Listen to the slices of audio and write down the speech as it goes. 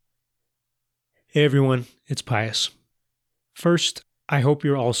Hey everyone, it's Pius. First, I hope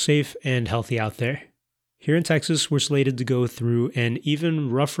you're all safe and healthy out there. Here in Texas, we're slated to go through an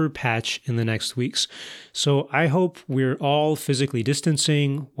even rougher patch in the next weeks. So I hope we're all physically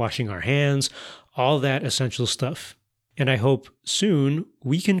distancing, washing our hands, all that essential stuff. And I hope soon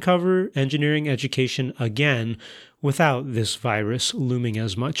we can cover engineering education again without this virus looming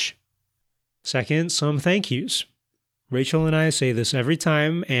as much. Second, some thank yous. Rachel and I say this every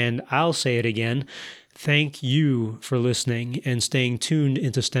time, and I'll say it again. Thank you for listening and staying tuned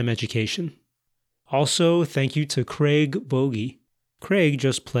into STEM education. Also, thank you to Craig Bogey. Craig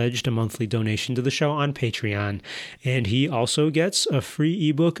just pledged a monthly donation to the show on Patreon, and he also gets a free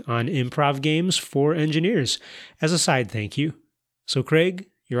ebook on improv games for engineers as a side thank you. So Craig,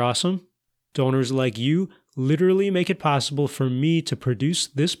 you're awesome. Donors like you literally make it possible for me to produce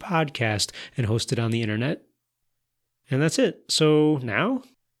this podcast and host it on the internet. And that's it. So now,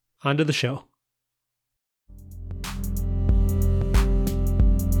 on to the show.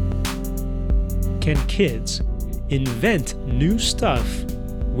 Can kids invent new stuff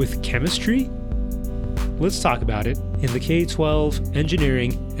with chemistry? Let's talk about it in the K-12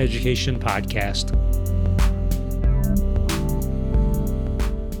 Engineering Education Podcast.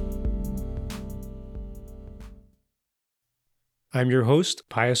 I'm your host,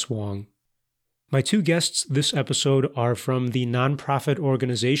 Pius Wong. My two guests this episode are from the nonprofit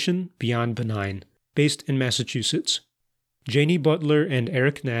organization Beyond Benign, based in Massachusetts. Janie Butler and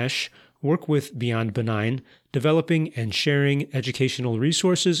Eric Nash work with Beyond Benign, developing and sharing educational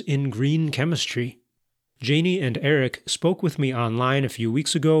resources in green chemistry. Janie and Eric spoke with me online a few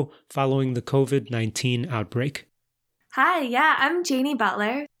weeks ago following the COVID-19 outbreak. Hi, I'm Janie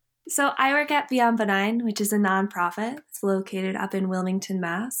Butler. So I work at Beyond Benign, which is a nonprofit. It's located up in Wilmington,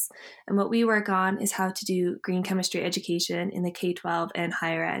 Mass. And what we work on is how to do green chemistry education in the K-12 and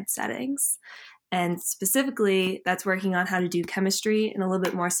higher ed settings. And specifically, that's working on how to do chemistry in a little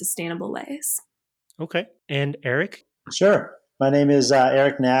bit more sustainable ways. Okay. And Eric? Sure. My name is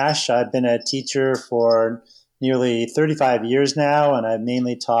Eric Nash. I've been a teacher for nearly 35 years now, and I've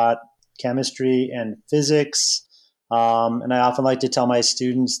mainly taught chemistry and physics. And I often like to tell my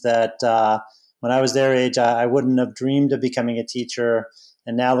students that when I was their age, I wouldn't have dreamed of becoming a teacher.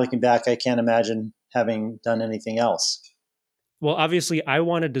 And now looking back, I can't imagine having done anything else. Well, obviously, I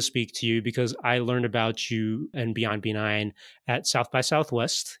wanted to speak to you because I learned about you and Beyond Benign at South by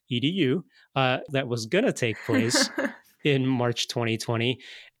Southwest EDU that was going to take place in March 2020.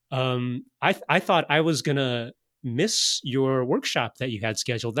 I thought I was going to miss your workshop that you had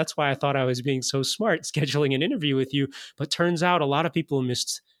scheduled. That's why I thought I was being so smart scheduling an interview with you. But turns out a lot of people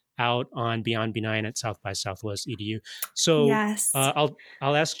missed out on Beyond Benign at South by Southwest EDU. So yes. I'll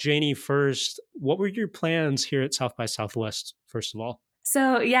ask Janie first. What were your plans here at South by Southwest, first of all?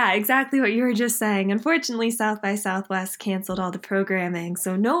 So exactly what you were just saying. Unfortunately, South by Southwest canceled all the programming,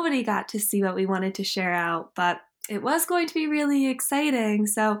 so nobody got to see what we wanted to share out, but it was going to be really exciting.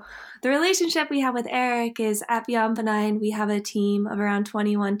 So the relationship we have with Eric is at Beyond Benign, we have a team of around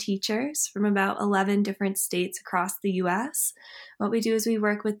 21 teachers from about 11 different states across the U.S. What we do is we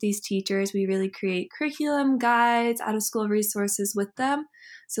work with these teachers. We really create curriculum, guides, out-of-school resources with them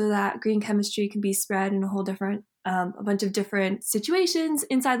so that green chemistry can be spread in a bunch of different situations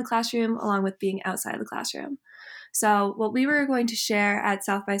inside the classroom along with being outside the classroom. So what we were going to share at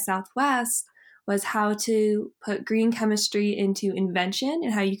South by Southwest was how to put green chemistry into invention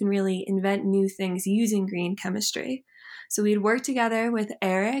and how you can really invent new things using green chemistry. So we'd work together with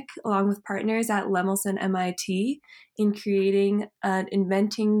Eric along with partners at Lemelson MIT in creating an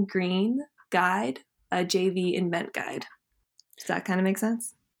Inventing Green guide, a JV Invent guide. Does that kind of make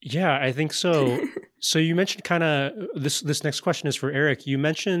sense? Yeah, I think so. So you mentioned kind of this next question is for Eric. You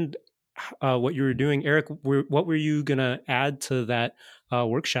mentioned what you were doing. Eric, what were you going to add to that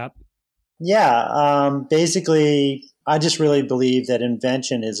workshop? Yeah, basically, I just really believe that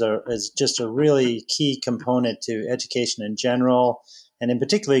invention is just a really key component to education in general, and in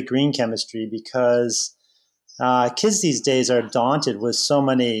particular green chemistry, because kids these days are daunted with so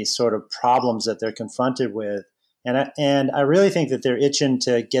many sort of problems that they're confronted with, and I really think that they're itching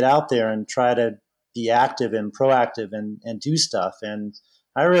to get out there and try to be active and proactive and do stuff. And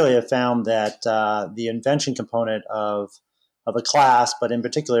I really have found that the invention component of a class, but in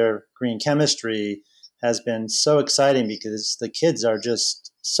particular green chemistry, has been so exciting because the kids are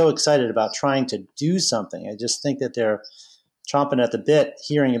just so excited about trying to do something. I just think that they're chomping at the bit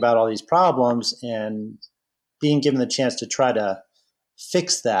hearing about all these problems and being given the chance to try to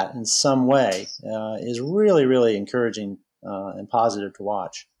fix that in some way is really, really encouraging and positive to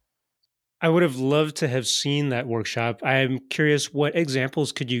watch. I would have loved to have seen that workshop. I'm curious, what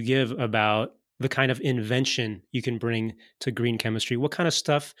examples could you give about the kind of invention you can bring to green chemistry. What kind of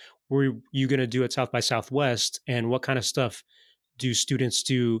stuff were you going to do at South by Southwest, and what kind of stuff do students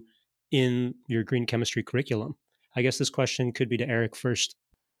do in your green chemistry curriculum? I guess this question could be to Eric first.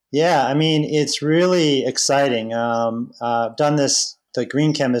 Yeah, I mean, it's really exciting. I've done the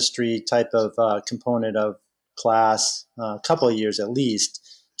green chemistry type of component of class a couple of years at least.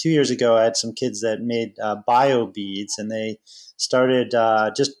 2 years ago, I had some kids that made bio beads, and they started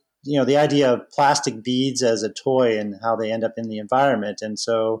just, the idea of plastic beads as a toy and how they end up in the environment. And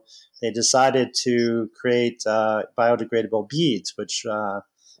so they decided to create biodegradable beads, which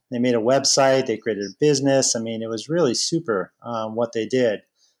they made a website, they created a business. I mean, it was really super what they did.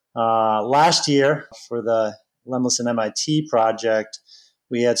 Last year, for the Lemelson MIT project,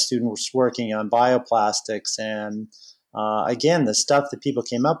 we had students working on bioplastics, and again, the stuff that people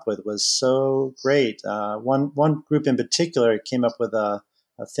came up with was so great. One group in particular came up with a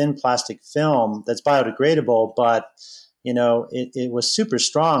thin plastic film that's biodegradable, but it was super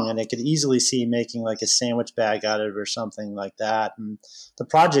strong, and it could easily see making like a sandwich bag out of it or something like that. And the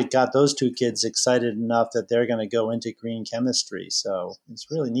project got those two kids excited enough that they're going to go into green chemistry. So it's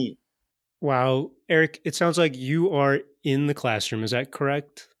really neat. Wow. Eric, it sounds like you are in the classroom. Is that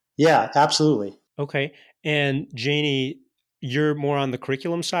correct? Yeah, absolutely. Okay. And Janie, you're more on the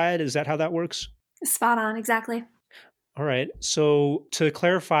curriculum side. Is that how that works? Spot on, exactly. All right. So to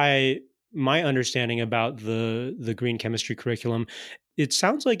clarify my understanding about the green chemistry curriculum, it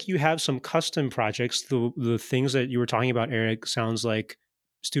sounds like you have some custom projects. The things that you were talking about, Eric, sounds like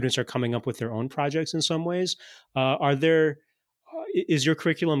students are coming up with their own projects in some ways. Is your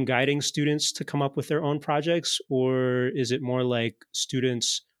curriculum guiding students to come up with their own projects, or is it more like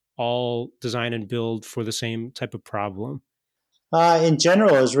students all design and build for the same type of problem? In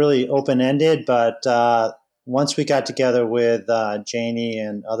general, it was really open-ended, but once we got together with Janie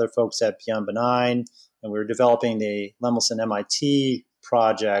and other folks at Beyond Benign, and we were developing the Lemelson MIT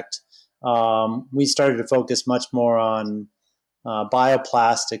project, we started to focus much more on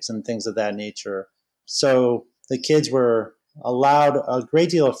bioplastics and things of that nature. So the kids were allowed a great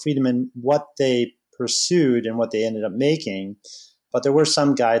deal of freedom in what they pursued and what they ended up making, but there were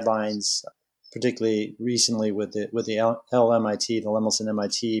some guidelines, particularly recently with the LMIT, the Lemelson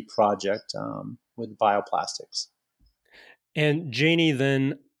MIT project with bioplastics. And Janie,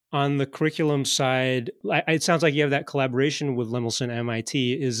 then on the curriculum side, it sounds like you have that collaboration with Lemelson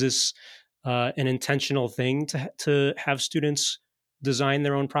MIT. Is this an intentional thing to have students design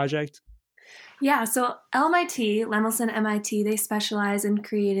their own project? Yeah, so LMIT, Lemelson MIT, they specialize in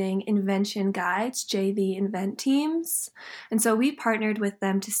creating invention guides, JV invent teams. And so we partnered with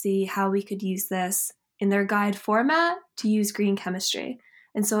them to see how we could use this in their guide format to use green chemistry.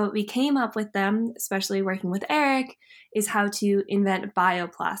 And so what we came up with them, especially working with Eric, is how to invent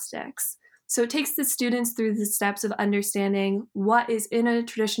bioplastics. So it takes the students through the steps of understanding what is in a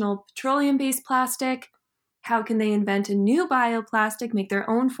traditional petroleum-based plastic. How can they invent a new bioplastic, make their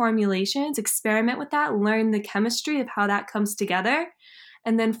own formulations, experiment with that, learn the chemistry of how that comes together?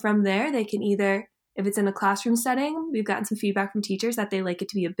 And then from there, they can either, if it's in a classroom setting, we've gotten some feedback from teachers that they like it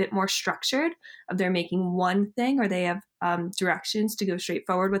to be a bit more structured, of they're making one thing or they have directions to go straight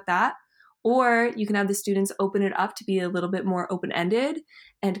forward with that. Or you can have the students open it up to be a little bit more open-ended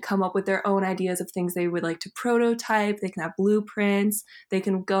and come up with their own ideas of things they would like to prototype. They can have blueprints. They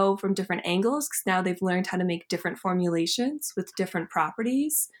can go from different angles because now they've learned how to make different formulations with different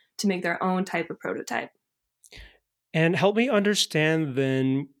properties to make their own type of prototype. And help me understand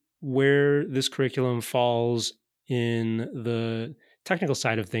then where this curriculum falls in the technical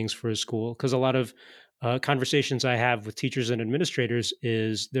side of things for a school, because a lot of conversations I have with teachers and administrators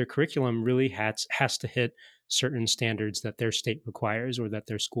is their curriculum really has to hit certain standards that their state requires or that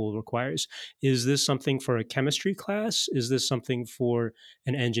their school requires. Is this something for a chemistry class? Is this something for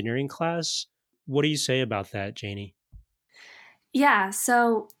an engineering class? What do you say about that, Janie? Yeah,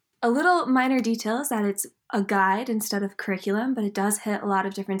 so a little minor detail is that it's a guide instead of curriculum, but it does hit a lot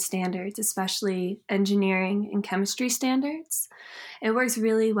of different standards, especially engineering and chemistry standards. It works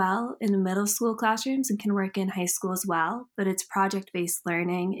really well in the middle school classrooms and can work in high school as well, but it's project-based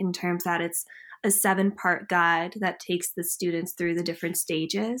learning in terms that it's a 7-part guide that takes the students through the different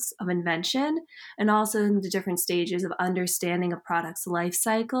stages of invention and also in the different stages of understanding a product's life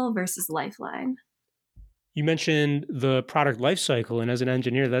cycle versus lifeline. You mentioned the product life cycle, and as an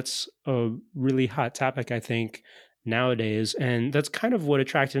engineer, that's a really hot topic, I think, nowadays. And that's kind of what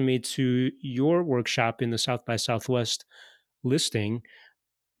attracted me to your workshop in the South by Southwest listing.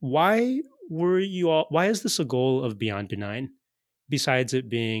 Why is this a goal of Beyond Benign, besides it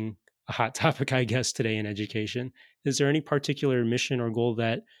being a hot topic, I guess, today in education? Is there any particular mission or goal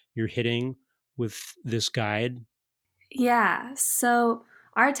that you're hitting with this guide? Yeah, so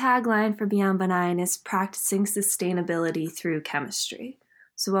our tagline for Beyond Benign is practicing sustainability through chemistry.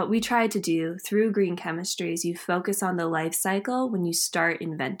 So, what we try to do through green chemistry is you focus on the life cycle when you start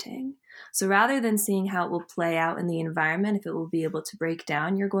inventing. So, rather than seeing how it will play out in the environment, if it will be able to break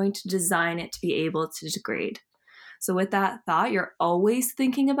down, you're going to design it to be able to degrade. So, with that thought, you're always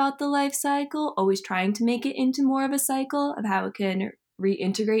thinking about the life cycle, always trying to make it into more of a cycle of how it can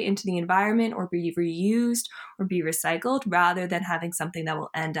reintegrate into the environment or be reused or be recycled rather than having something that will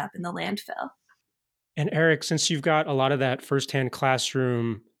end up in the landfill. And Eric, since you've got a lot of that firsthand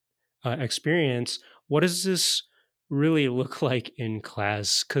classroom experience, what does this really look like in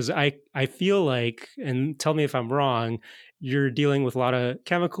class? Because I feel like, and tell me if I'm wrong, you're dealing with a lot of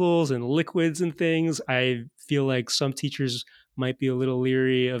chemicals and liquids and things. I feel like some teachers might be a little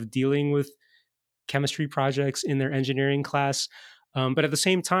leery of dealing with chemistry projects in their engineering class. But at the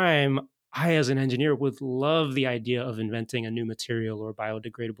same time, I, as an engineer, would love the idea of inventing a new material or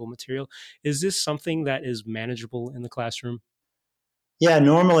biodegradable material. Is this something that is manageable in the classroom? Yeah,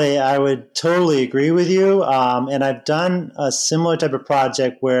 normally I would totally agree with you. And I've done a similar type of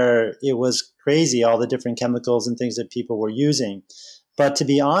project where it was crazy, all the different chemicals and things that people were using. But to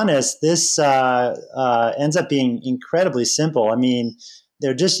be honest, this ends up being incredibly simple. I mean,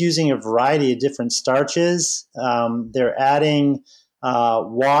 they're just using a variety of different starches. They're adding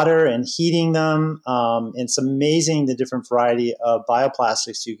water and heating them. It's amazing the different variety of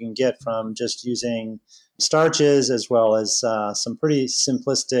bioplastics you can get from just using starches as well as some pretty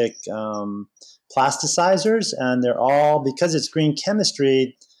simplistic plasticizers. And they're all, because it's green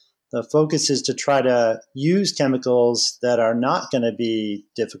chemistry, the focus is to try to use chemicals that are not going to be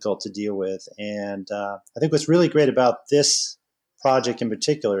difficult to deal with. And I think what's really great about this project in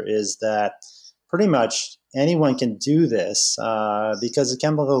particular is that pretty much anyone can do this because the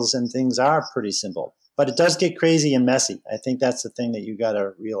chemicals and things are pretty simple. But it does get crazy and messy. I think that's the thing that you got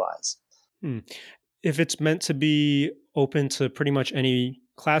to realize. Hmm. If it's meant to be open to pretty much any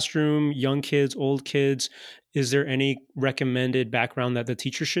classroom, young kids, old kids, is there any recommended background that the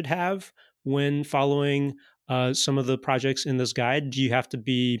teacher should have when following some of the projects in this guide? Do you have to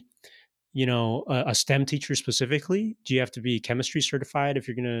be, a STEM teacher specifically? Do you have to be chemistry certified if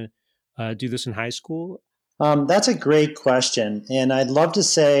you're going to do this in high school? That's a great question. And I'd love to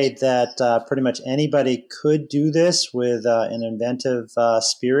say that pretty much anybody could do this with an inventive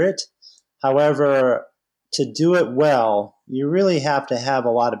spirit. However, to do it well, you really have to have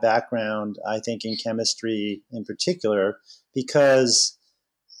a lot of background, I think, in chemistry in particular, because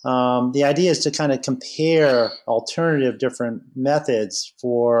the idea is to kind of compare alternative different methods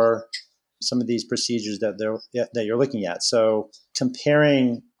for some of these procedures that you're looking at. So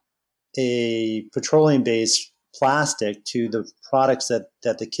comparing a petroleum-based plastic to the products that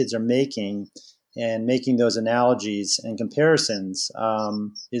the kids are making and making those analogies and comparisons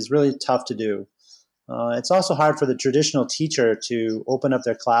is really tough to do. It's also hard for the traditional teacher to open up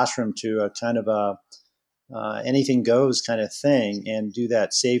their classroom to a kind of a anything goes kind of thing and do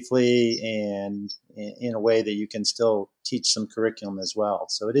that safely and in a way that you can still teach some curriculum as well.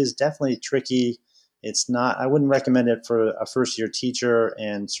 So it is definitely tricky. It's not, I wouldn't recommend it for a first year teacher,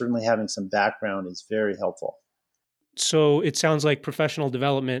 and certainly having some background is very helpful. So it sounds like professional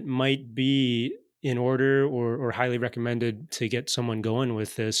development might be in order or highly recommended to get someone going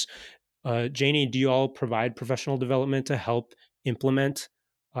with this. Janie, do you all provide professional development to help implement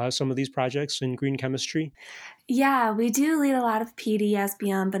some of these projects in green chemistry? Yeah, we do lead a lot of PD as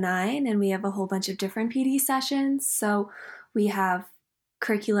Beyond Benign, and we have a whole bunch of different PD sessions. So we have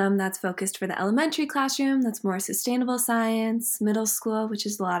curriculum that's focused for the elementary classroom, that's more sustainable science, middle school, which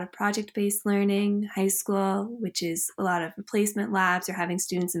is a lot of project-based learning, high school, which is a lot of replacement labs or having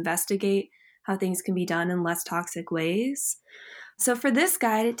students investigate how things can be done in less toxic ways. So for this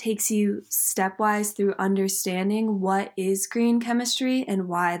guide, it takes you stepwise through understanding what is green chemistry and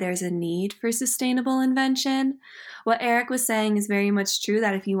why there's a need for sustainable invention. What Eric was saying is very much true,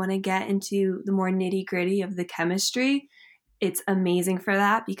 that if you want to get into the more nitty gritty of the chemistry, it's amazing for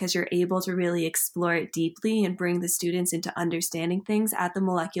that because you're able to really explore it deeply and bring the students into understanding things at the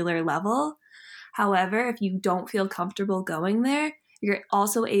molecular level. However, if you don't feel comfortable going there, you're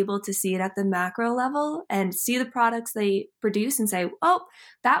also able to see it at the macro level and see the products they produce and say, oh,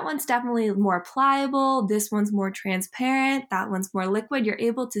 that one's definitely more pliable. This one's more transparent. That one's more liquid. You're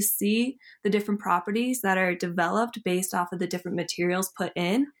able to see the different properties that are developed based off of the different materials put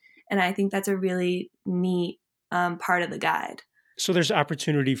in. And I think that's a really neat part of the guide. So there's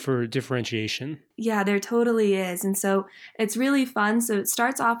opportunity for differentiation. Yeah, there totally is. And so it's really fun. So it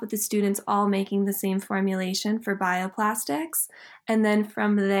starts off with the students all making the same formulation for bioplastics. And then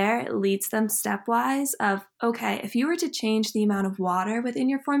from there, it leads them stepwise of, okay, if you were to change the amount of water within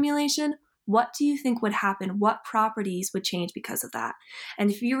your formulation, what do you think would happen? What properties would change because of that?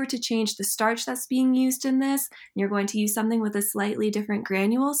 And if you were to change the starch that's being used in this, and you're going to use something with a slightly different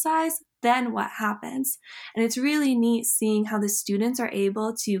granule size, then what happens? And it's really neat seeing how the students are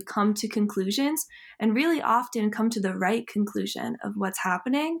able to come to conclusions and really often come to the right conclusion of what's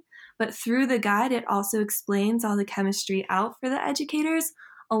happening. But through the guide, it also explains all the chemistry out for the educators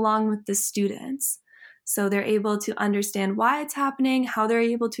along with the students. So they're able to understand why it's happening, how they're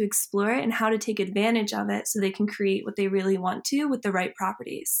able to explore it, and how to take advantage of it so they can create what they really want to with the right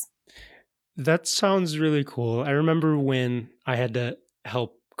properties. That sounds really cool. I remember when I had to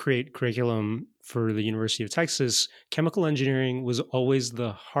help create curriculum for the University of Texas, chemical engineering was always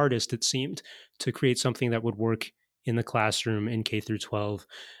the hardest, it seemed, to create something that would work in the classroom in K through 12.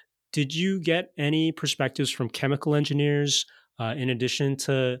 Did you get any perspectives from chemical engineers in addition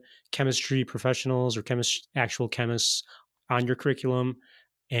to chemistry professionals or actual chemists on your curriculum,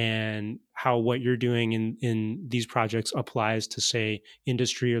 and how what you're doing in these projects applies to, say,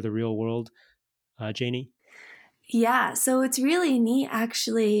 industry or the real world? Janie? Yeah, so it's really neat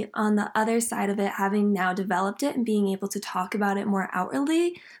actually on the other side of it, having now developed it and being able to talk about it more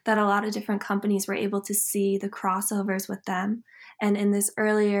outwardly, that a lot of different companies were able to see the crossovers with them. And in this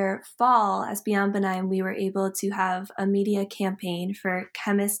earlier fall, as Beyond Benign, we were able to have a media campaign for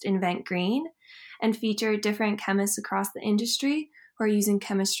Chemist Invent Green and feature different chemists across the industry who are using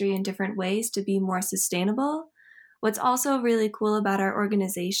chemistry in different ways to be more sustainable. What's also really cool about our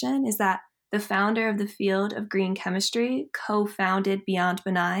organization is that the founder of the field of green chemistry co-founded Beyond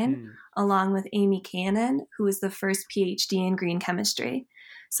Benign, along with Amy Cannon, who is the first PhD in green chemistry.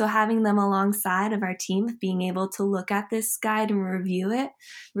 So having them alongside of our team, being able to look at this guide and review it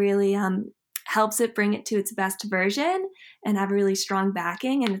really helps it bring it to its best version and have a really strong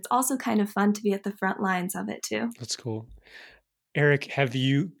backing. And it's also kind of fun to be at the front lines of it too. That's cool. Eric, have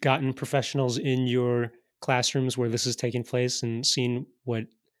you gotten professionals in your classrooms where this is taking place and seen what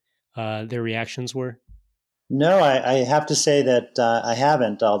their reactions were? No, I have to say that I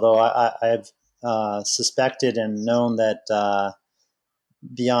haven't, although I've suspected and known that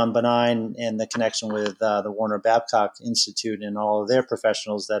Beyond Benign and the connection with the Warner Babcock Institute and all of their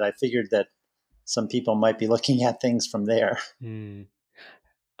professionals, that I figured that some people might be looking at things from there.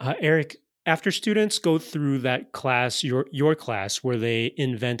 Eric, after students go through that class, your class, where they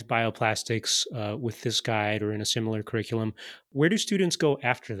invent bioplastics with this guide or in a similar curriculum, where do students go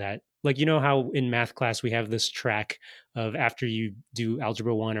after that? Like, you know how in math class we have this track of after you do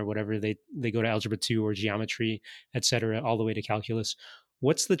algebra 1 or whatever, they go to algebra 2 or geometry, et cetera, all the way to calculus.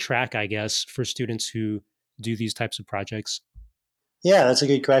 What's the track, I guess, for students who do these types of projects? Yeah, that's a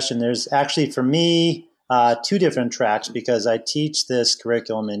good question. There's actually, for me, two different tracks because I teach this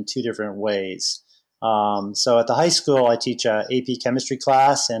curriculum in two different ways. So at the high school, I teach a AP chemistry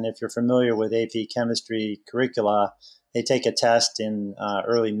class, and if you're familiar with AP chemistry curricula, they take a test in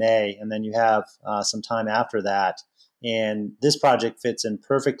early May, and then you have some time after that. And this project fits in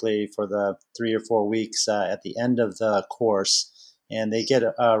perfectly for the 3 or 4 weeks at the end of the course, and they get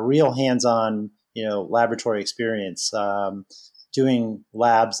a real hands-on, laboratory experience. Doing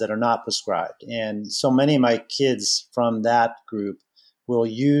labs that are not prescribed. And so many of my kids from that group will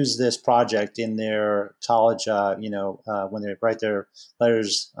use this project in their college, when they write their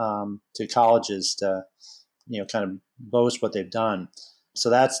letters to colleges to, kind of boast what they've done. So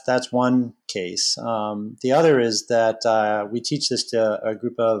that's one case. The other is that we teach this to a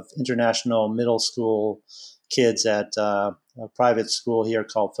group of international middle school kids at a private school here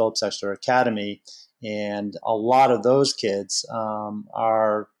called Phillips Exeter Academy. And a lot of those kids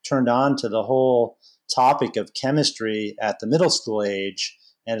are turned on to the whole topic of chemistry at the middle school age.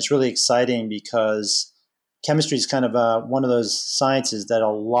 And it's really exciting because chemistry is kind of one of those sciences that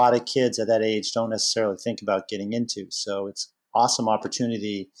a lot of kids at that age don't necessarily think about getting into. So it's awesome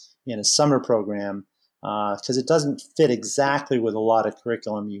opportunity in a summer program because it doesn't fit exactly with a lot of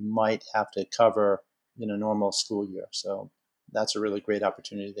curriculum you might have to cover in a normal school year. So that's a really great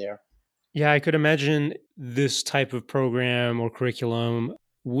opportunity there. Yeah, I could imagine this type of program or curriculum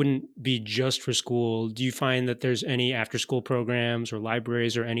wouldn't be just for school. Do you find that there's any after school programs or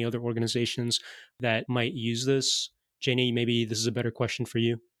libraries or any other organizations that might use this? Janie, maybe this is a better question for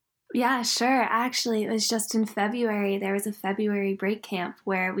you. Yeah, sure. Actually, it was just in February. There was a February break camp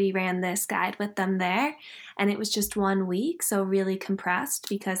where we ran this guide with them there. And it was just 1 week, so really compressed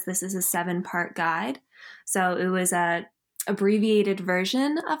because this is a 7-part guide. So it was abbreviated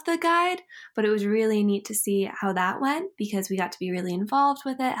version of the guide, but it was really neat to see how that went because we got to be really involved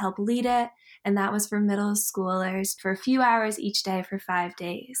with it, help lead it, and that was for middle schoolers for a few hours each day for 5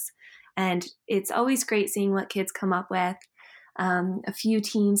 days. And it's always great seeing what kids come up with. A few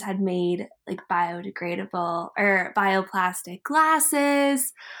teams had made like biodegradable or bioplastic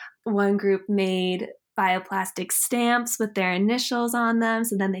glasses. One group made bioplastic stamps with their initials on them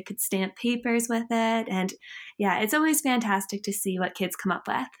so then they could stamp papers with it. And yeah, it's always fantastic to see what kids come up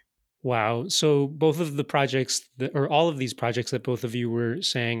with. Wow. So both of the projects or all of these projects that both of you were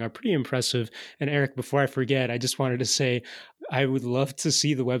saying are pretty impressive. And Eric, before I forget, I just wanted to say I would love to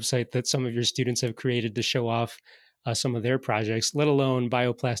see the website that some of your students have created to show off some of their projects, let alone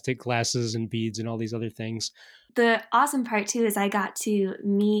bioplastic glasses and beads and all these other things. The awesome part too is I got to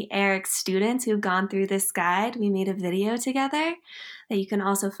meet Eric's students who've gone through this guide. We made a video together that you can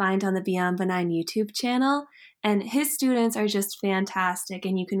also find on the Beyond Benign YouTube channel. And his students are just fantastic,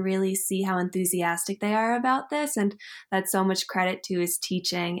 and you can really see how enthusiastic they are about this. And that's so much credit to his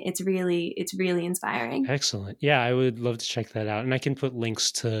teaching. It's really inspiring. Excellent. Yeah, I would love to check that out. And I can put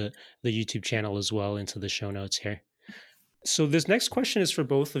links to the YouTube channel as well into the show notes here. So this next question is for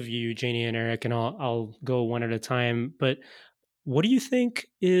both of you, Janie and Eric, and I'll go one at a time. But what do you think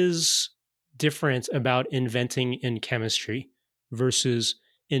is different about inventing in chemistry versus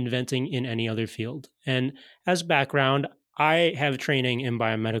inventing in any other field? And as background, I have training in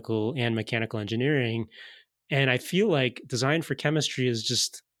biomedical and mechanical engineering, and I feel like design for chemistry is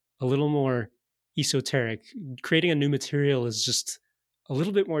just a little more esoteric. Creating a new material is just a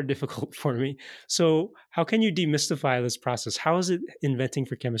little bit more difficult for me. So, how can you demystify this process? How is it inventing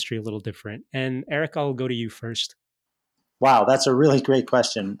for chemistry a little different? And Eric, I'll go to you first. Wow, that's a really great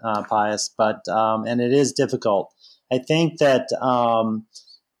question, Pius. But and it is difficult. I think that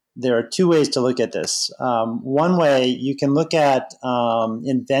there are two ways to look at this. One way you can look at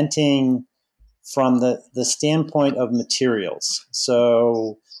inventing from the standpoint of materials.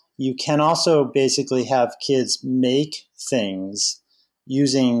 So you can also basically have kids make things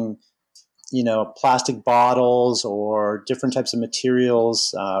using plastic bottles or different types of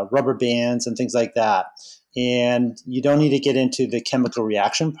materials, rubber bands and things like that. And you don't need to get into the chemical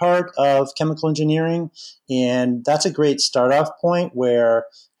reaction part of chemical engineering. And that's a great start off point where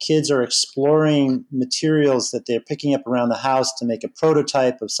kids are exploring materials that they're picking up around the house to make a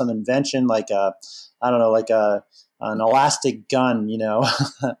prototype of some invention, like an elastic gun,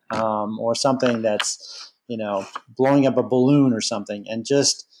 or something that's, blowing up a balloon or something, and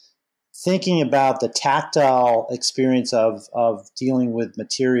just thinking about the tactile experience of dealing with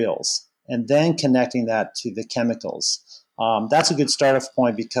materials and then connecting that to the chemicals. That's a good start-off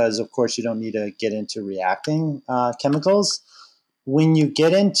point because, of course, you don't need to get into reacting chemicals. When you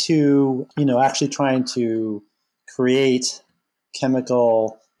get into, actually trying to create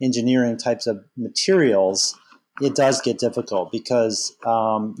chemical engineering types of materials, it does get difficult because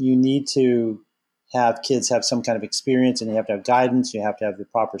you need to have kids have some kind of experience, and you have to have guidance, you have to have the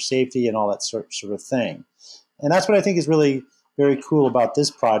proper safety and all that sort of thing. And that's what I think is really very cool about this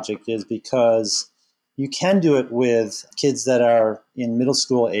project, is because you can do it with kids that are in middle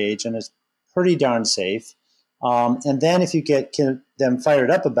school age, and it's pretty darn safe. And then if you get them fired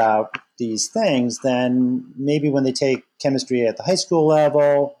up about these things, then maybe when they take chemistry at the high school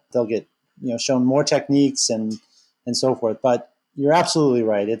level, they'll get shown more techniques and so forth. But you're absolutely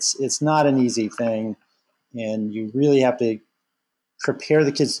right. It's not an easy thing, and you really have to prepare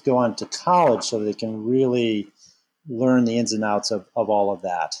the kids to go on to college so they can really learn the ins and outs of all of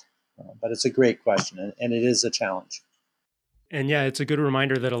that. But it's a great question, and it is a challenge. And yeah, it's a good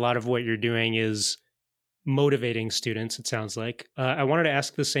reminder that a lot of what you're doing is motivating students, it sounds like. I wanted to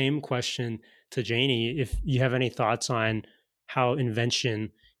ask the same question to Janie, if you have any thoughts on how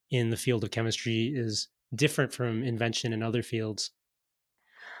invention in the field of chemistry is different from invention in other fields.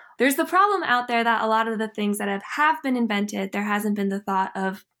 There's the problem out there that a lot of the things that have been invented, there hasn't been the thought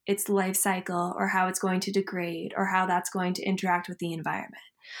of its life cycle or how it's going to degrade or how that's going to interact with the environment.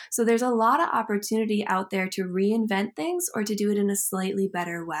 So there's a lot of opportunity out there to reinvent things or to do it in a slightly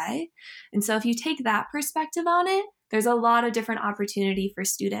better way. And so if you take that perspective on it, there's a lot of different opportunity for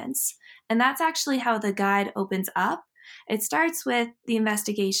students. And that's actually how the guide opens up. It starts with the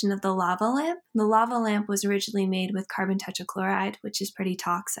investigation of the lava lamp. The lava lamp was originally made with carbon tetrachloride, which is pretty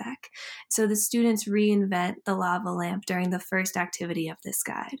toxic. So the students reinvent the lava lamp during the first activity of this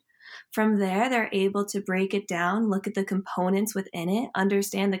guide. From there, they're able to break it down, look at the components within it,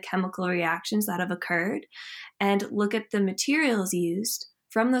 understand the chemical reactions that have occurred, and look at the materials used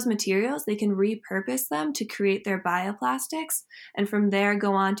from those materials, they can repurpose them to create their bioplastics. And from there,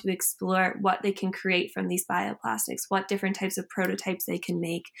 go on to explore what they can create from these bioplastics, what different types of prototypes they can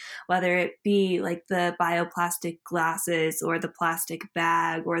make, whether it be like the bioplastic glasses or the plastic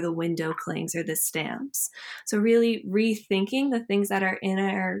bag or the window clings or the stamps. So really rethinking the things that are in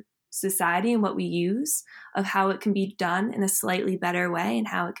our society and what we use, of how it can be done in a slightly better way and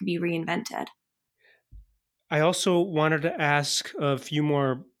how it can be reinvented. I also wanted to ask a few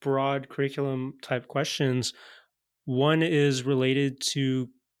more broad curriculum type questions. One is related to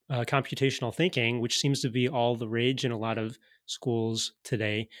computational thinking, which seems to be all the rage in a lot of schools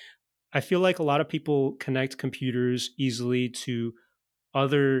today. I feel like a lot of people connect computers easily to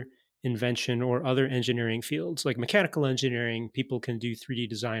other invention or other engineering fields, like mechanical engineering. People can do 3D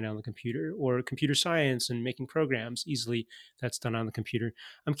design on the computer, or computer science and making programs easily. That's done on the computer.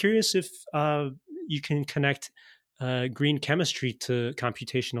 I'm curious if you can connect green chemistry to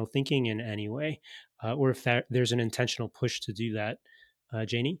computational thinking in any way, or if there's an intentional push to do that.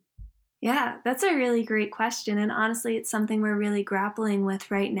 Janie? Yeah, that's a really great question. And honestly, it's something we're really grappling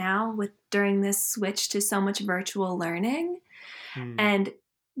with right now with during this switch to so much virtual learning. Hmm. And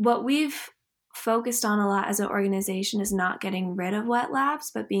what we've focused on a lot as an organization is not getting rid of wet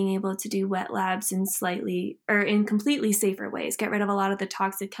labs, but being able to do wet labs in slightly or in completely safer ways. Get rid of a lot of the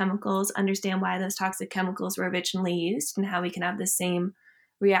toxic chemicals, understand why those toxic chemicals were originally used, and how we can have the same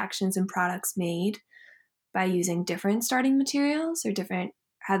reactions and products made by using different starting materials or different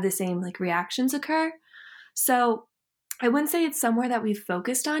have the same like reactions occur. So I wouldn't say it's somewhere that we've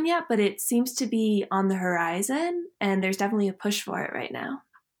focused on yet, but it seems to be on the horizon, and there's definitely a push for it right now.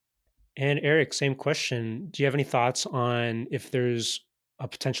 And Eric, same question. Do you have any thoughts on if there's a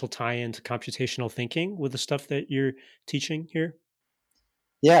potential tie into computational thinking with the stuff that you're teaching here?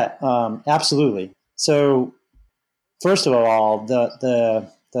 Yeah, absolutely. So first of all, the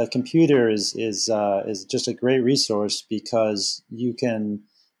computer is just a great resource because you can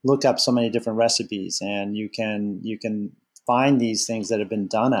look up so many different recipes, and you can find these things that have been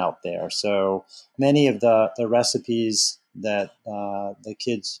done out there. So many of the recipes that the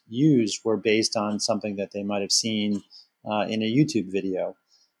kids used were based on something that they might have seen in a YouTube video.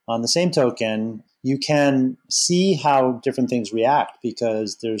 On the same token, you can see how different things react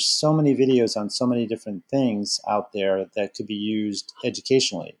because there's so many videos on so many different things out there that could be used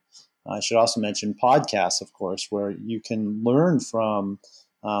educationally. I should also mention podcasts, of course, where you can learn from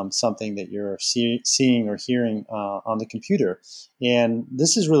something that you're seeing or hearing on the computer. And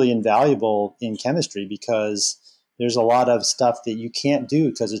this is really invaluable in chemistry because there's a lot of stuff that you can't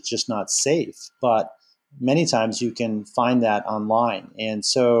do because it's just not safe. But many times you can find that online. And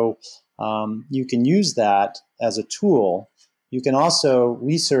so you can use that as a tool. You can also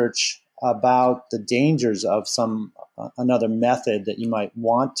research about the dangers of some another method that you might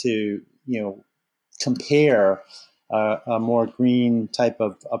want to, compare a more green type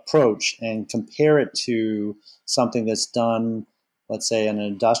of approach and compare it to something that's done, let's say, on an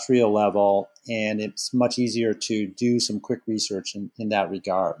industrial level, and it's much easier to do some quick research in that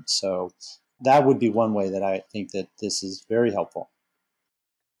regard. So that would be one way that I think that this is very helpful.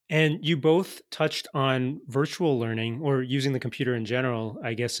 And you both touched on virtual learning or using the computer in general.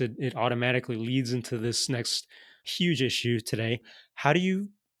 I guess it automatically leads into this next huge issue today. How do you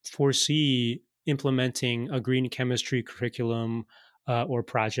foresee implementing a green chemistry curriculum or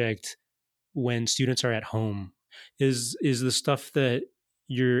project when students are at home? Is the stuff that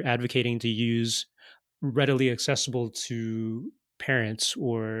you're advocating to use readily accessible to parents,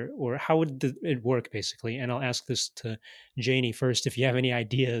 or how would it work basically? And I'll ask this to Janie first if you have any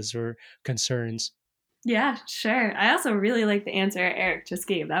ideas or concerns. Yeah, sure. I also really like the answer Eric just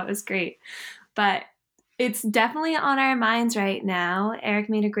gave. That was great. But it's definitely on our minds right now. Eric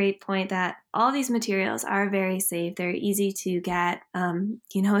made a great point that all these materials are very safe. They're easy to get,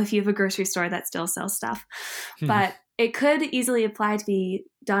 if you have a grocery store that still sells stuff. But it could easily apply to be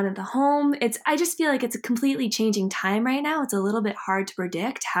done at the home. I just feel like it's a completely changing time right now. It's a little bit hard to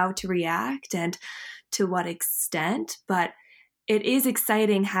predict how to react and to what extent, but it is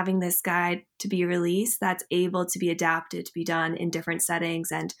exciting having this guide to be released that's able to be adapted to be done in different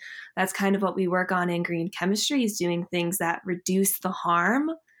settings. And that's kind of what we work on in green chemistry, is doing things that reduce the harm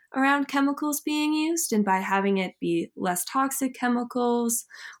around chemicals being used. And by having it be less toxic chemicals,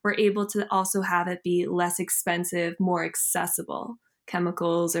 we're able to also have it be less expensive, more accessible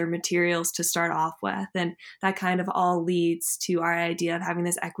chemicals or materials to start off with. And that kind of all leads to our idea of having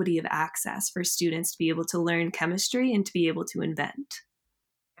this equity of access for students to be able to learn chemistry and to be able to invent.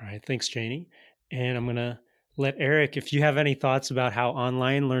 All right, thanks, Janie. And I'm going to let Eric, if you have any thoughts about how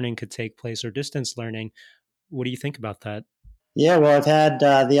online learning could take place or distance learning, what do you think about that? Yeah, well, I've had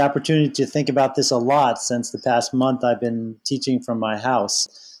the opportunity to think about this a lot since the past month I've been teaching from my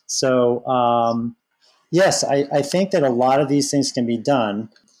house. So, yes, I think that a lot of these things can be done.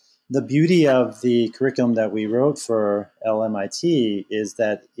 The beauty of the curriculum that we wrote for LMIT is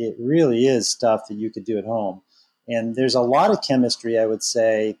that it really is stuff that you could do at home. And there's a lot of chemistry, I would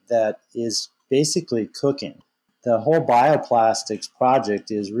say, that is basically cooking. The whole bioplastics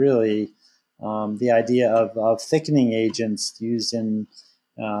project is really the idea of thickening agents used to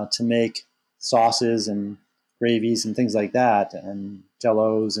make sauces and gravies and things like that, and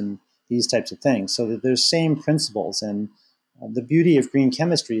jellos and these types of things. So that there's same principles. And the beauty of green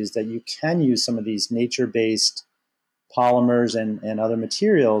chemistry is that you can use some of these nature-based polymers and other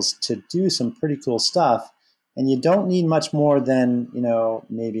materials to do some pretty cool stuff. And you don't need much more than,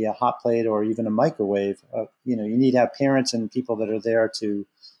 maybe a hot plate or even a microwave. You need to have parents and people that are there to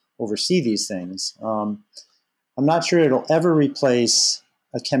oversee these things. I'm not sure it'll ever replace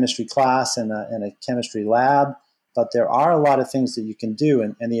a chemistry class and a chemistry lab, but there are a lot of things that you can do.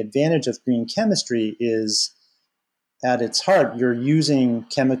 And the advantage of green chemistry is, at its heart, you're using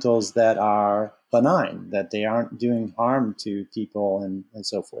chemicals that are benign, that they aren't doing harm to people and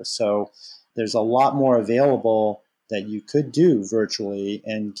so forth. So there's a lot more available that you could do virtually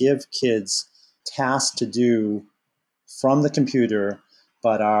and give kids tasks to do from the computer,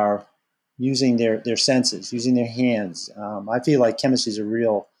 but are using their senses, using their hands. I feel like chemistry is a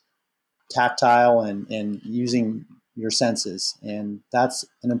real tactile and using your senses. And that's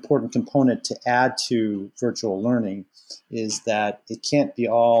an important component to add to virtual learning, is that it can't be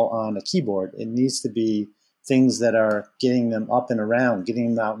all on a keyboard. It needs to be things that are getting them up and around,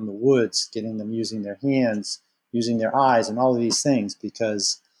 getting them out in the woods, getting them using their hands, using their eyes, and all of these things,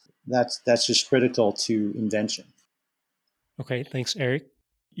 because that's just critical to invention. Okay, thanks, Eric.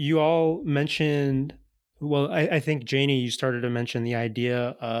 You all mentioned, well, I think, Janie, you started to mention the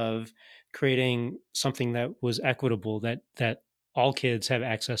idea of creating something that was equitable, that all kids have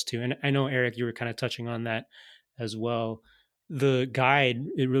access to. And I know, Eric, you were kind of touching on that as well. The guide,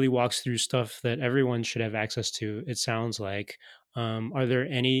 it really walks through stuff that everyone should have access to, it sounds like. Are there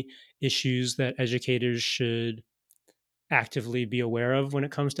any issues that educators should actively be aware of when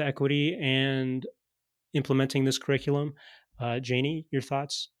it comes to equity and implementing this curriculum? Janie, your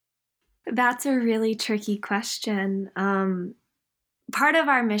thoughts? That's a really tricky question. Part of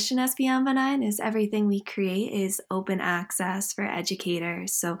our mission as Beyond Benign is everything we create is open access for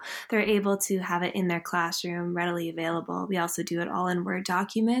educators. So they're able to have it in their classroom readily available. We also do it all in Word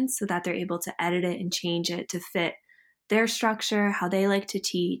documents so that they're able to edit it and change it to fit their structure, how they like to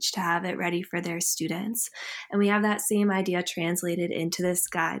teach, to have it ready for their students. And we have that same idea translated into this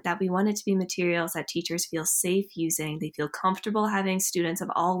guide, that we want it to be materials that teachers feel safe using. They feel comfortable having students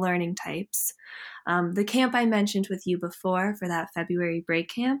of all learning types. The camp I mentioned with you before for that February break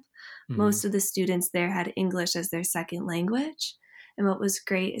camp, most of the students there had English as their second language. And what was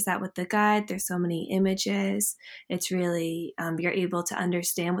great is that with the guide, there's so many images. It's really, you're able to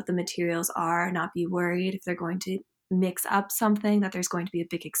understand what the materials are, not be worried if they're going to mix up something, that there's going to be a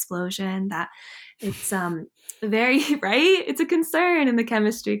big explosion, that it's very, right? It's a concern in the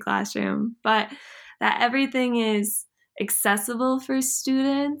chemistry classroom, but that everything is accessible for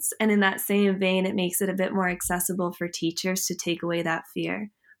students. And in that same vein, it makes it a bit more accessible for teachers to take away that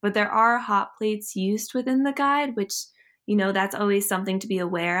fear. But there are hot plates used within the guide, which, that's always something to be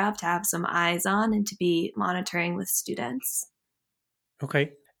aware of, to have some eyes on, and to be monitoring with students.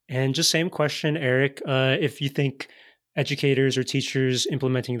 Okay. And just same question, Eric. If you think educators or teachers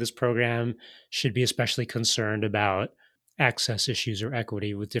implementing this program should be especially concerned about access issues or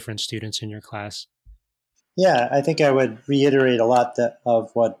equity with different students in your class. Yeah, I think I would reiterate a lot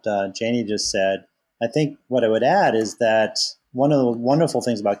of what Janie just said. I think what I would add is that one of the wonderful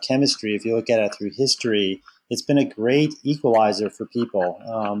things about chemistry, if you look at it through history, it's been a great equalizer for people.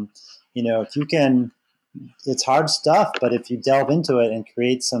 If you can, it's hard stuff, but if you delve into it and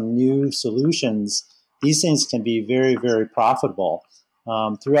create some new solutions, these things can be very, very profitable.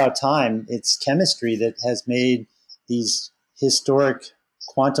 Throughout time, it's chemistry that has made these historic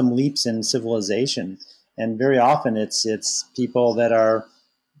quantum leaps in civilization, and very often it's people that are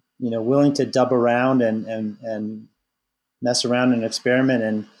willing to dub around and mess around and experiment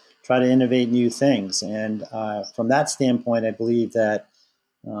and try to innovate new things. And from that standpoint, I believe that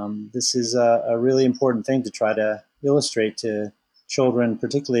this is a really important thing to try to illustrate to children,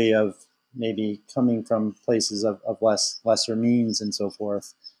 particularly of maybe coming from places of lesser means and so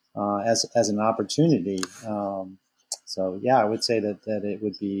forth, as an opportunity. So yeah, I would say that it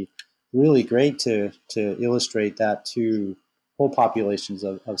would be really great to illustrate that to whole populations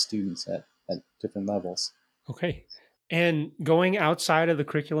of students at different levels. Okay. And going outside of the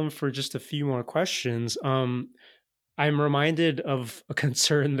curriculum for just a few more questions, I'm reminded of a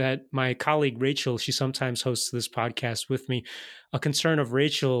concern that my colleague Rachel, she sometimes hosts this podcast with me. A concern of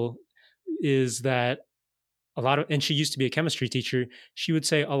Rachel is that and she used to be a chemistry teacher, she would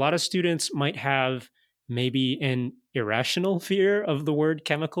say a lot of students might have maybe an irrational fear of the word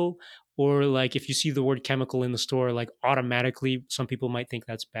chemical, or like if you see the word chemical in the store, like automatically some people might think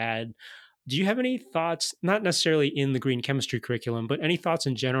that's bad. Do you have any thoughts, not necessarily in the green chemistry curriculum, but any thoughts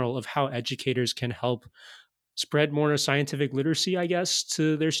in general of how educators can help spread more scientific literacy, I guess,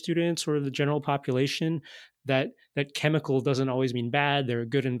 to their students or the general population, that chemical doesn't always mean bad. There are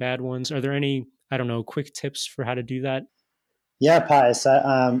good and bad ones. Are there any, I don't know, quick tips for how to do that? Yeah, Pius,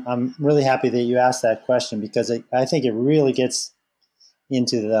 I'm really happy that you asked that question because I think it really gets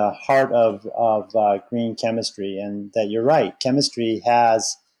into the heart of green chemistry, and that you're right. Chemistry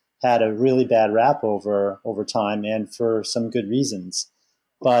has had a really bad rap over time, and for some good reasons.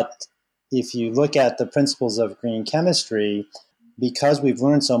 But if you look at the principles of green chemistry, because we've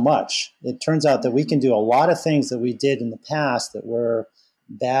learned so much, it turns out that we can do a lot of things that we did in the past that were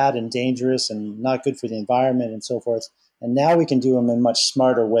bad and dangerous and not good for the environment and so forth. And now we can do them in much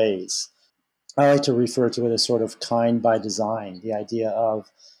smarter ways. I like to refer to it as sort of kind by design, the idea of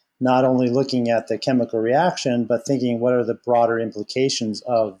not only looking at the chemical reaction, but thinking what are the broader implications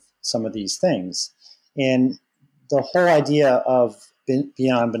of some of these things. And the whole idea of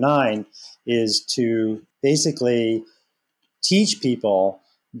beyond benign is to basically teach people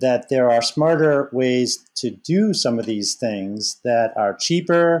that there are smarter ways to do some of these things that are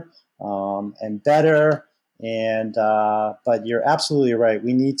cheaper and better. And but you're absolutely right.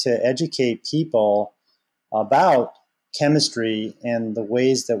 We need to educate people about chemistry and the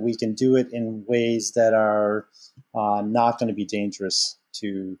ways that we can do it in ways that are not going to be dangerous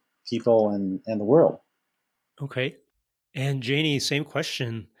to people and the world. Okay. And Janie, same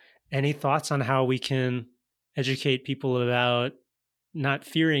question. Any thoughts on how we can educate people about not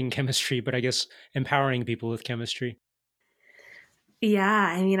fearing chemistry, but I guess empowering people with chemistry?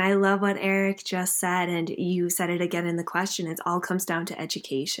 Yeah, I mean, I love what Eric just said, and you said it again in the question. It all comes down to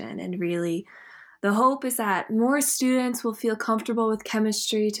education. And really, the hope is that more students will feel comfortable with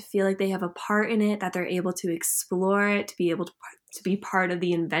chemistry, to feel like they have a part in it, that they're able to explore it, to be able to be part of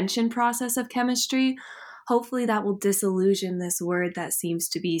the invention process of chemistry. Hopefully, that will disillusion this word that seems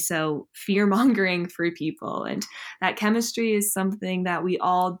to be so fear mongering for people. And that chemistry is something that we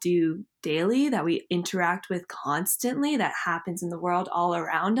all do daily, that we interact with constantly, that happens in the world all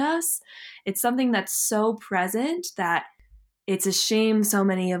around us. It's something that's so present that it's a shame so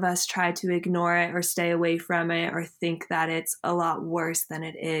many of us try to ignore it or stay away from it or think that it's a lot worse than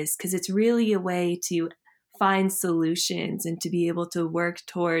it is, because it's really a way to find solutions and to be able to work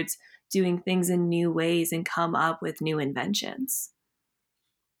towards doing things in new ways and come up with new inventions.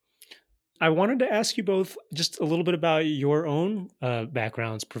 I wanted to ask you both just a little bit about your own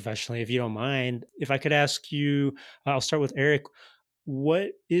backgrounds professionally, if you don't mind. If I could ask you, I'll start with Eric.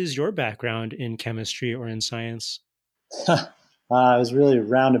 What is your background in chemistry or in science? It was really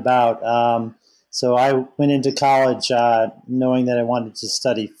roundabout. So I went into college knowing that I wanted to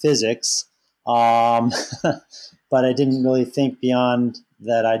study physics, um, but I didn't really think beyond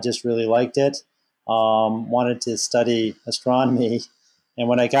that. I just really liked it. Wanted to study astronomy, and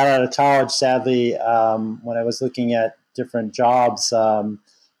when I got out of college, sadly, when I was looking at different jobs,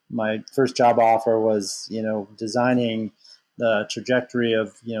 my first job offer was, designing the trajectory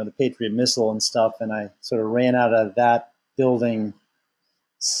of, the Patriot missile and stuff, and I sort of ran out of that building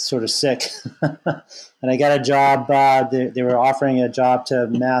sort of sick. And I got a job. They were offering a job to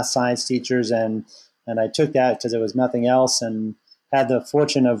math science teachers, and I took that because there was nothing else, and had the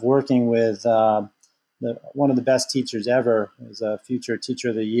fortune of working with one of the best teachers ever. He was a future teacher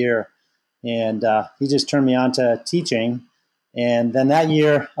of the year, and he just turned me on to teaching. And then that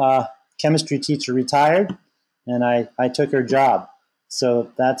year, chemistry teacher retired, and I took her job.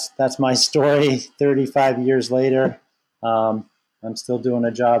 So that's my story. 35 years later, I'm still doing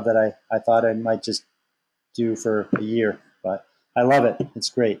a job that I thought I might just do for a year, but I love it. It's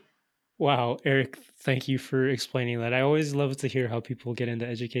great. Wow, Eric, thank you for explaining that. I always love to hear how people get into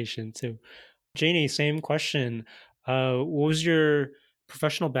education too. Janie, same question. What was your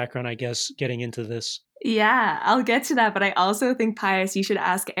professional background, I guess, getting into this? Yeah, I'll get to that, but I also think, Pius, you should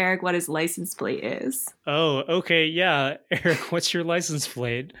ask Eric what his license plate is. Oh, okay. Yeah. Eric, what's your license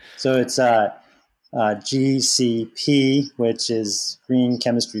plate? So it's GCP, which is Green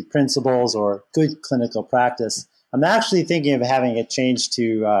Chemistry Principles or Good Clinical Practice. I'm actually thinking of having it changed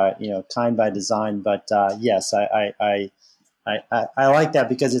to kind by design, but yes, I like that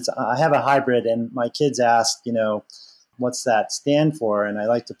because I have a hybrid, and my kids ask, what's that stand for? And I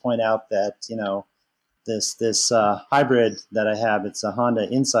like to point out that, this hybrid that I have, it's a Honda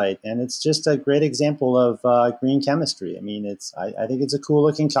Insight, and it's just a great example of green chemistry. I mean, I think it's a cool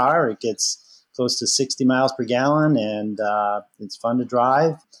looking car. It gets close to 60 miles per gallon, and it's fun to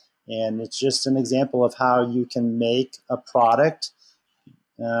drive. And it's just an example of how you can make a product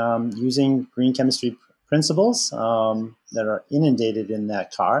using green chemistry principles that are inundated in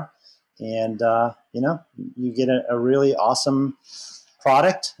that car. And, you get a really awesome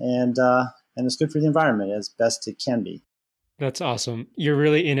product, and it's good for the environment as best it can be. That's awesome. You're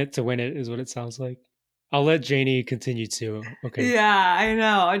really in it to win it, is what it sounds like. I'll let Janie continue too. Okay. Yeah, I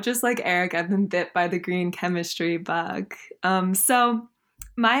know. Just like Eric, I've been bit by the green chemistry bug. So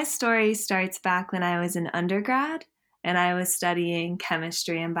my story starts back when I was an undergrad and I was studying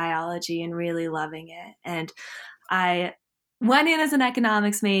chemistry and biology and really loving it. And I went in as an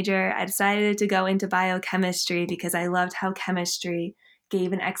economics major. I decided to go into biochemistry because I loved how chemistry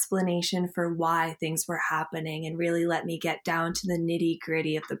gave an explanation for why things were happening and really let me get down to the nitty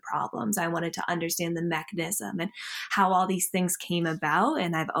gritty of the problems. I wanted to understand the mechanism and how all these things came about.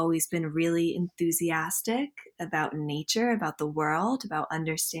 And I've always been really enthusiastic about nature, about the world, about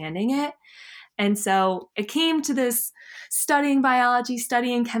understanding it. And so it came to this studying biology,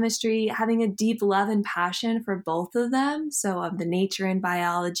 studying chemistry, having a deep love and passion for both of them. So of the nature in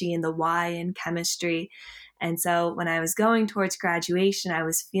biology and the why in chemistry. And so when I was going towards graduation, I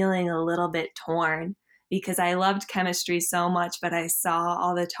was feeling a little bit torn because I loved chemistry so much, but I saw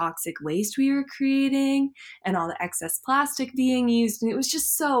all the toxic waste we were creating and all the excess plastic being used. And it was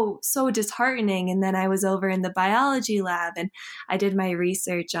just so disheartening. And then I was over in the biology lab and I did my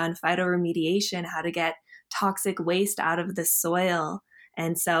research on phytoremediation, how to get toxic waste out of the soil.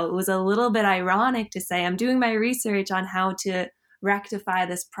 And so it was a little bit ironic to say I'm doing my research on how to rectify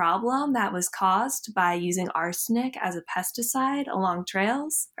this problem that was caused by using arsenic as a pesticide along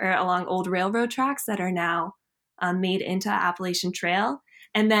trails or along old railroad tracks that are now made into Appalachian Trail.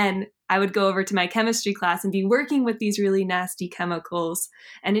 And then I would go over to my chemistry class and be working with these really nasty chemicals.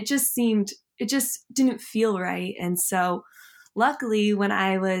 And it just didn't feel right. And so luckily, when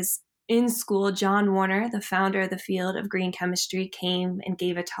I was in school, John Warner, the founder of the field of green chemistry, came and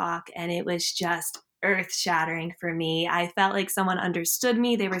gave a talk, and it was just earth shattering for me. I felt like someone understood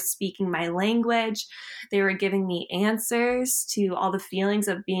me. They were speaking my language. They were giving me answers to all the feelings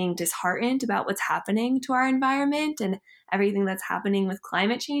of being disheartened about what's happening to our environment and everything that's happening with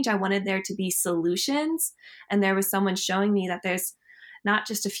climate change. I wanted there to be solutions. And there was someone showing me that there's not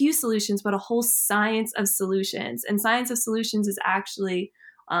just a few solutions, but a whole science of solutions. And science of solutions is actually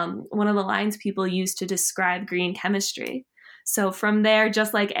one of the lines people use to describe green chemistry. So from there,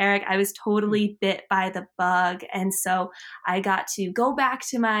 just like Eric, I was totally bit by the bug. And so I got to go back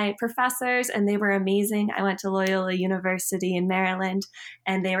to my professors, and they were amazing. I went to Loyola University in Maryland,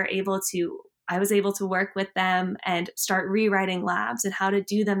 and I was able to work with them and start rewriting labs and how to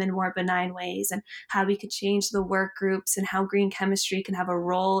do them in more benign ways and how we could change the work groups and how green chemistry can have a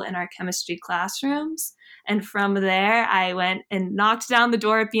role in our chemistry classrooms. And from there, I went and knocked down the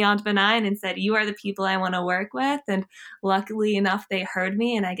door at Beyond Benign and said, you are the people I want to work with. And luckily enough, they heard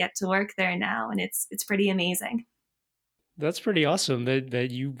me and I get to work there now. And it's pretty amazing. That's pretty awesome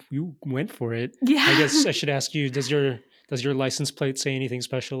that you went for it. Yeah. I guess I should ask you, does your license plate say anything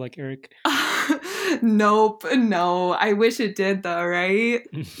special like Eric? Nope. No. I wish it did though, right?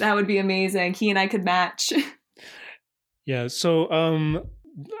 That would be amazing. He and I could match. Yeah. So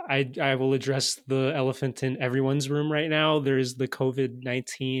I will address the elephant in everyone's room right now. There's the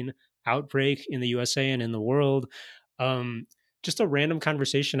COVID-19 outbreak in the USA and in the world. Just a random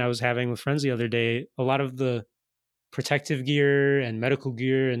conversation I was having with friends the other day. A lot of the protective gear and medical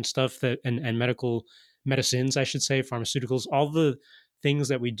gear and stuff that and medical medicines, I should say, pharmaceuticals, all the things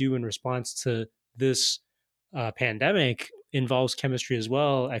that we do in response to this pandemic involves chemistry as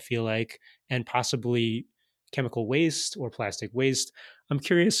well, I feel like, and possibly chemical waste or plastic waste. I'm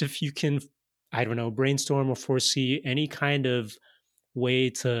curious if you can, I don't know, brainstorm or foresee any kind of way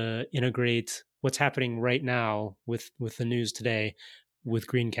to integrate what's happening right now with the news today with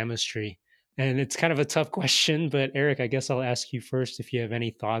green chemistry. And it's kind of a tough question, but Eric, I guess I'll ask you first if you have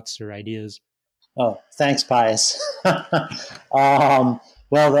any thoughts or ideas. Oh, thanks, Pius. Well,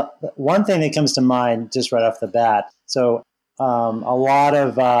 the one thing that comes to mind just right off the bat. So, a lot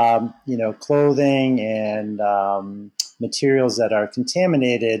of clothing and materials that are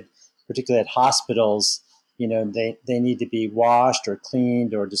contaminated, particularly at hospitals, they need to be washed or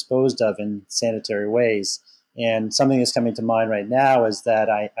cleaned or disposed of in sanitary ways. And something that's coming to mind right now is that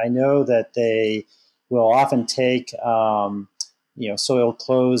I know that they will often take soiled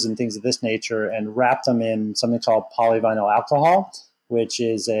clothes and things of this nature and wrapped them in something called polyvinyl alcohol, which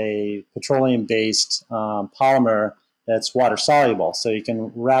is a petroleum-based polymer that's water soluble. So you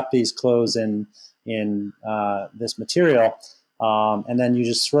can wrap these clothes in this material, and then you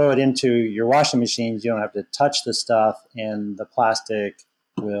just throw it into your washing machine. You don't have to touch the stuff, and the plastic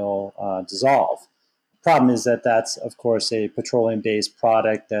will dissolve. Problem is that that's, of course, a petroleum-based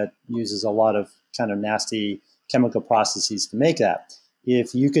product that uses a lot of kind of nasty chemical processes to make that.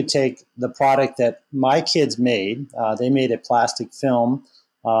 If you could take the product that my kids made, they made a plastic film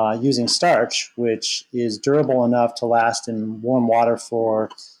using starch, which is durable enough to last in warm water for,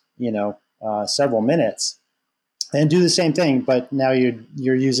 several minutes, and do the same thing, but now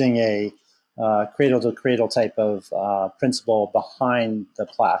you're using a cradle to cradle type of principle behind the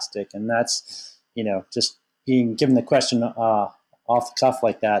plastic, and that's just being given the question off the cuff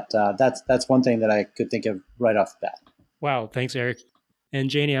like that. That's one thing that I could think of right off the bat. Wow, thanks, Eric. And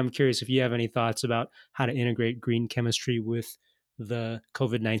Janie, I'm curious if you have any thoughts about how to integrate green chemistry with the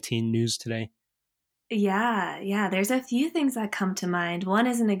COVID-19 news today. Yeah, there's a few things that come to mind. One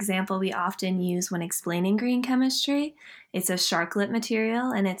is an example we often use when explaining green chemistry. It's a sharklet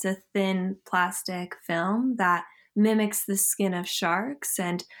material, and it's a thin plastic film that mimics the skin of sharks.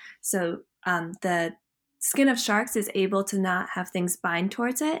 And so the skin of sharks is able to not have things bind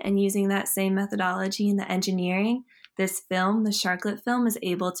towards it. And using that same methodology in the engineering, this film, the sharklet film, is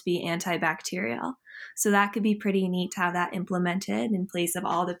able to be antibacterial. So that could be pretty neat to have that implemented in place of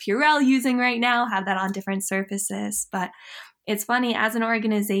all the Purell using right now, have that on different surfaces. But it's funny, as an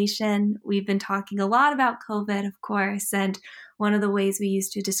organization, we've been talking a lot about COVID, of course, and one of the ways we use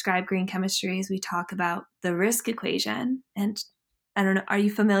to describe green chemistry is we talk about the risk equation. And I don't know, are you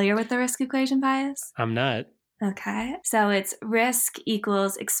familiar with the risk equation, Pius? I'm not. Okay. So it's risk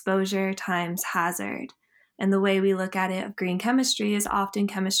equals exposure times hazard. And the way we look at it of green chemistry is often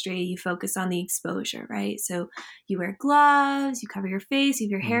chemistry, you focus on the exposure, right? So you wear gloves, you cover your face, you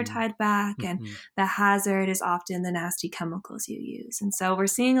have your hair tied back, and the hazard is often the nasty chemicals you use. And so we're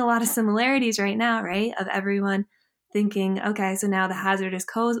seeing a lot of similarities right now, right? Of everyone thinking, okay, so now the hazard is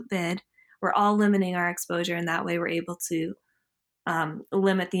COVID. We're all limiting our exposure, and that way we're able to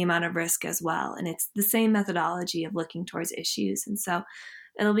limit the amount of risk as well. And it's the same methodology of looking towards issues. And so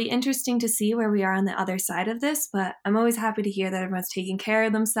it'll be interesting to see where we are on the other side of this, but I'm always happy to hear that everyone's taking care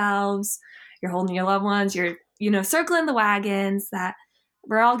of themselves. You're holding your loved ones, you're, circling the wagons, that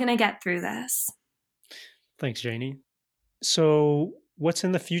we're all going to get through this. Thanks, Janie. So what's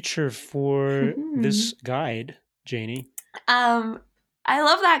in the future for this guide, Janie? I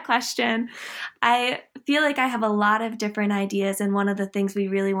love that question. I feel like I have a lot of different ideas, and one of the things we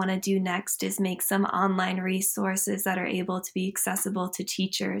really want to do next is make some online resources that are able to be accessible to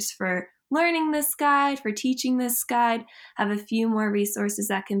teachers for learning this guide, for teaching this guide. Have a few more resources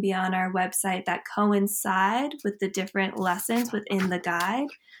that can be on our website that coincide with the different lessons within the guide,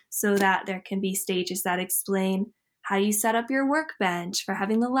 so that there can be stages that explain how you set up your workbench for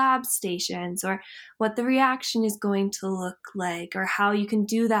having the lab stations, or what the reaction is going to look like, or how you can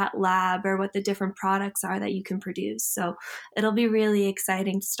do that lab, or what the different products are that you can produce. So it'll be really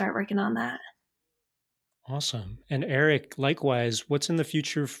exciting to start working on that. Awesome. And Eric, likewise, what's in the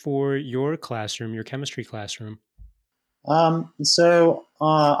future for your classroom, your chemistry classroom?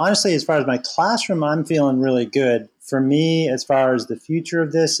 Honestly, as far as my classroom, I'm feeling really good. For me, as far as the future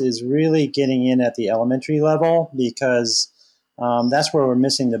of this, is really getting in at the elementary level, because that's where we're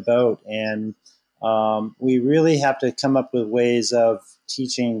missing the boat. And we really have to come up with ways of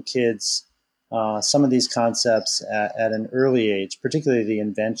teaching kids some of these concepts at an early age, particularly the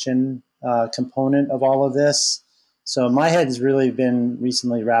invention component of all of this. So my head has really been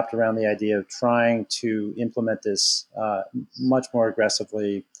recently wrapped around the idea of trying to implement this much more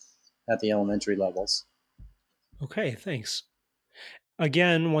aggressively at the elementary levels. Okay, thanks.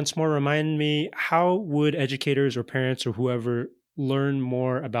 Again, once more, remind me, how would educators or parents or whoever learn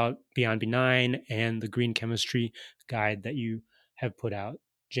more about Beyond Benign and the green chemistry guide that you have put out?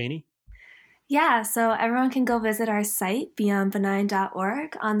 Janie? Yeah, so everyone can go visit our site,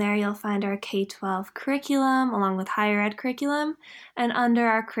 beyondbenign.org. On there, you'll find our K-12 curriculum along with higher ed curriculum. And under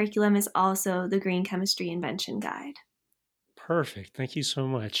our curriculum is also the Green Chemistry Invention Guide. Perfect. Thank you so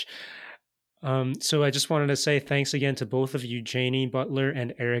much. So I just wanted to say thanks again to both of you, Janie Butler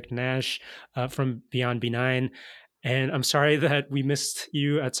and Eric Nash from Beyond Benign. And I'm sorry that we missed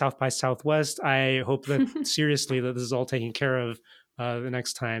you at South by Southwest. I hope that seriously that this is all taken care of the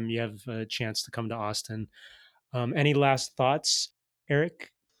next time you have a chance to come to Austin. Any last thoughts,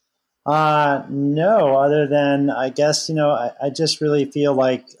 Eric? No, other than I guess I just really feel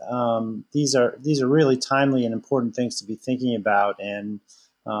like these are really timely and important things to be thinking about. And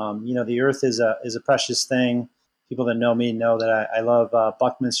the Earth is a precious thing. People that know me know that I love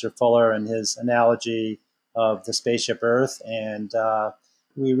Buckminster Fuller and his analogy of the spaceship Earth, and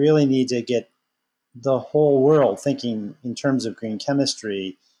we really need to get the whole world thinking in terms of green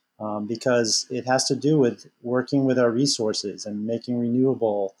chemistry, because it has to do with working with our resources and making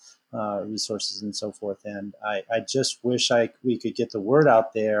renewable resources and so forth. And I just wish we could get the word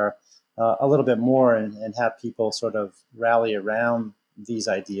out there a little bit more, and have people sort of rally around these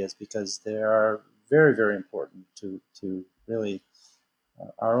ideas, because they are very, very important to really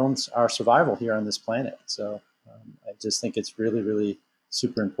our survival here on this planet. So I just think it's really, really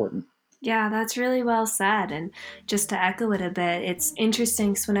super important. Yeah, that's really well said. And just to echo it a bit, it's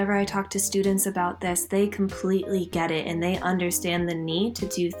interesting because whenever I talk to students about this, they completely get it and they understand the need to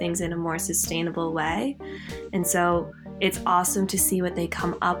do things in a more sustainable way. And so it's awesome to see what they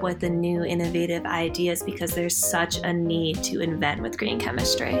come up with, the new innovative ideas, because there's such a need to invent with green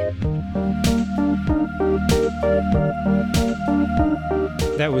chemistry.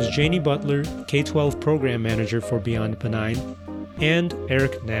 That was Janie Butler, K-12 Program Manager for Beyond Benign, and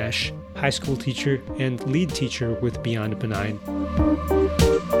Eric Nash, high school teacher and lead teacher with Beyond Benign.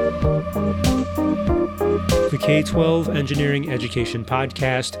 The K-12 Engineering Education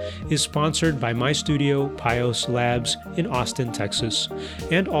Podcast is sponsored by my studio, Pios Labs, in Austin, Texas,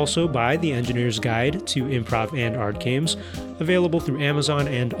 and also by The Engineer's Guide to Improv and Art Games, available through Amazon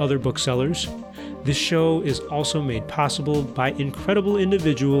and other booksellers. This show is also made possible by incredible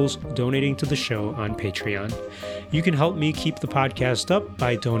individuals donating to the show on Patreon. You can help me keep the podcast up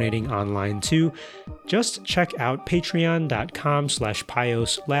by donating online too. Just check out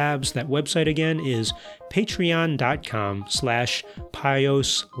patreon.com/PiosLabs. That website again is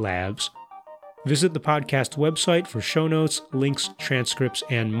patreon.com/PiosLabs. Visit the podcast website for show notes, links, transcripts,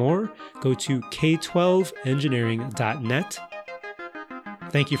 and more. Go to k12engineering.net.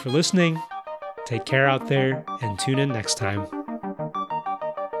 Thank you for listening. Take care out there and tune in next time.